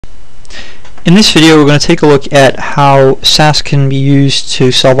In this video we're going to take a look at how SAS can be used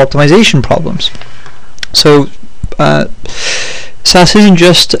to solve optimization problems. So SAS isn't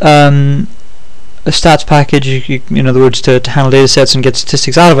just a stats package, in other words, to handle data sets and get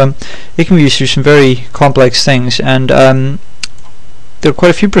statistics out of them. It can be used to do some very complex things, and there are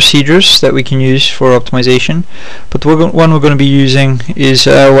quite a few procedures that we can use for optimization, but the one we're going to be using is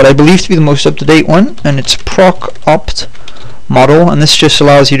what I believe to be the most up-to-date one, and it's Proc Opt Model, and this just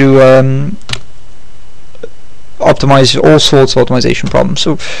allows you to optimize all sorts of optimization problems.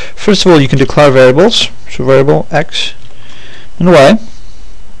 So first of all, you can declare variables, so variable x and y,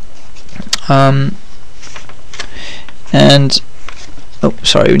 and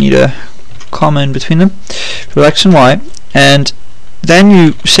we need a comma in between them for x and y, and then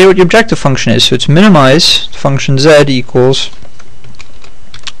you say what your objective function is. So it's minimize function z equals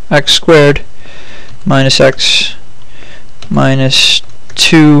x squared minus x minus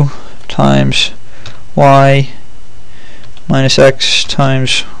 2 times y minus x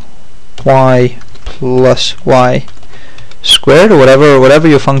times y plus y squared, or whatever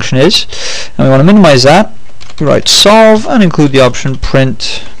your function is, and we want to minimize that. We write solve and include the option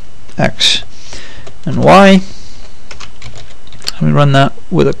print x and y, and we run that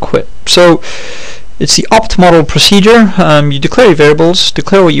with a quit. So it's the opt model procedure. You declare your variables,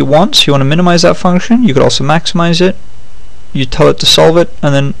 declare what you want. So you want to minimize that function. You could also maximize it. You tell it to solve it,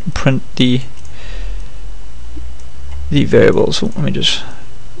 and then print the variables. So let me just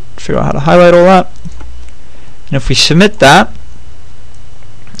figure out how to highlight all that. And if we submit that,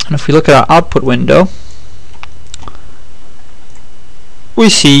 and if we look at our output window, we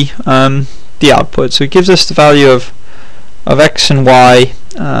see the output. So it gives us the value of x and y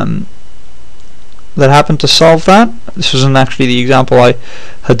that happened to solve that. This wasn't actually the example I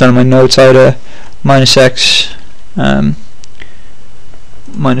had done in my notes. I had a minus x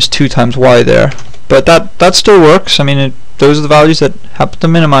minus 2 times y there, but that still works. I mean, those are the values that happen to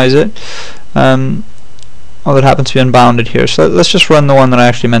minimize it, or that happens to be unbounded here. So let's just run the one that I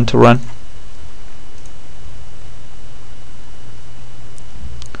actually meant to run.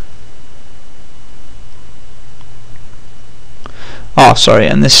 Oh, sorry,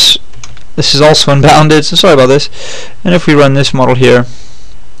 and this is also unbounded, so sorry about this. And if we run this model here,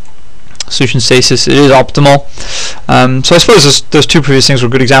 solution stasis, it is optimal. So I suppose those two previous things were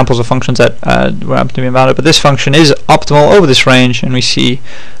good examples of functions that were happen to be unbounded, but this function is optimal over this range, and we see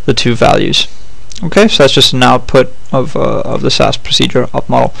the two values. Okay, so that's just an output of the SAS procedure opt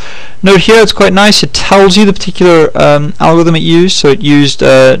model. Note here, it's quite nice. It tells you the particular algorithm it used. So it used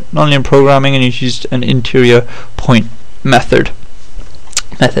nonlinear programming, and it used an interior point method.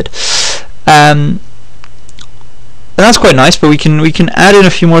 And that's quite nice, but we can add in a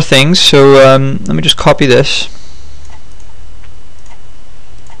few more things. So let me just copy this.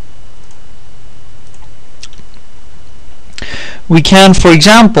 We can, for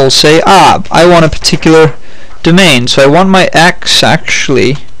example, say, I want a particular domain, so I want my x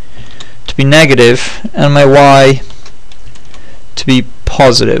actually to be negative and my y to be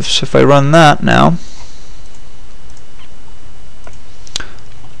positive. So if I run that now,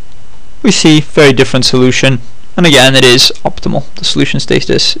 we see very different solution, and again it is optimal. The solution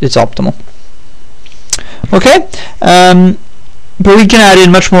status is optimal. Okay, but we can add in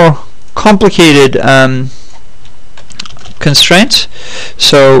much more complicated constraints.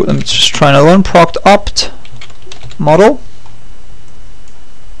 So let me just try another one. Proc Opt Model.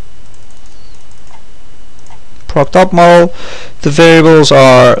 Proc Opt Model. The variables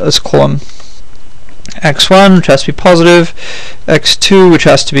are, let's call them x1, which has to be positive, x2, which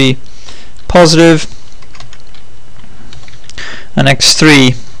has to be positive, and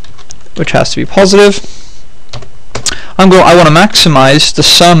x3, which has to be positive. I want to maximize the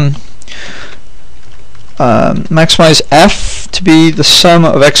sum, maximize f to be the sum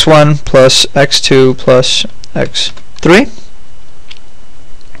of x1 plus x2 plus x3.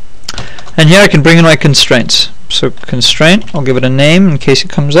 And here I can bring in my constraints. So constraint, I'll give it a name in case it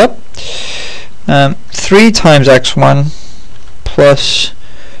comes up. 3 times x1 plus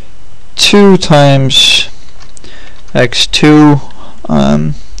 2 times x2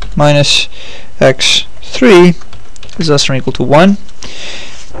 minus x3 is less than or equal to 1.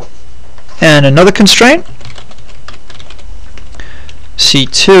 And another constraint,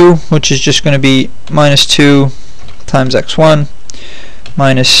 C2, which is just going to be minus 2 times x1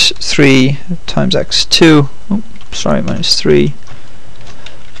 minus 3 times x2.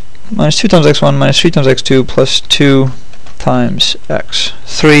 Minus 2 times x1 minus 3 times x2 plus 2 times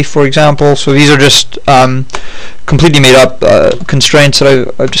x3, for example. So these are just completely made up constraints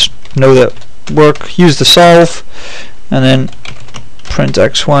that I just know that work. Use the solve, and then print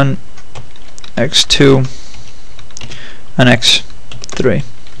x1 x2, and x3,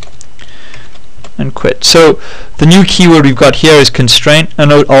 and quit. So the new keyword we've got here is constraint,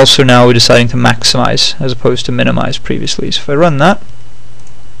 and also now we're deciding to maximize as opposed to minimize previously. So if I run that,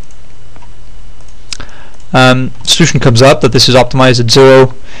 solution comes up that this is optimized at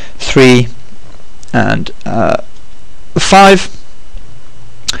 0, 3, and 5,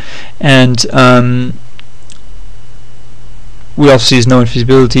 and we also see there's no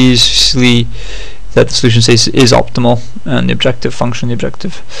infeasibilities. See that the solution says is optimal, and the objective function, the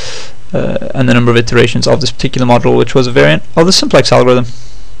objective, and the number of iterations of this particular model, which was a variant of the simplex algorithm.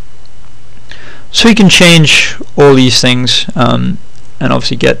 So you can change all these things and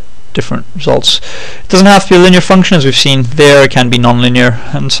obviously get different results. It doesn't have to be a linear function, as we've seen there. It can be non-linear,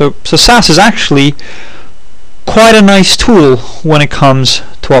 and so SAS is actually quite a nice tool when it comes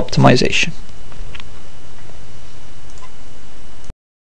to optimization.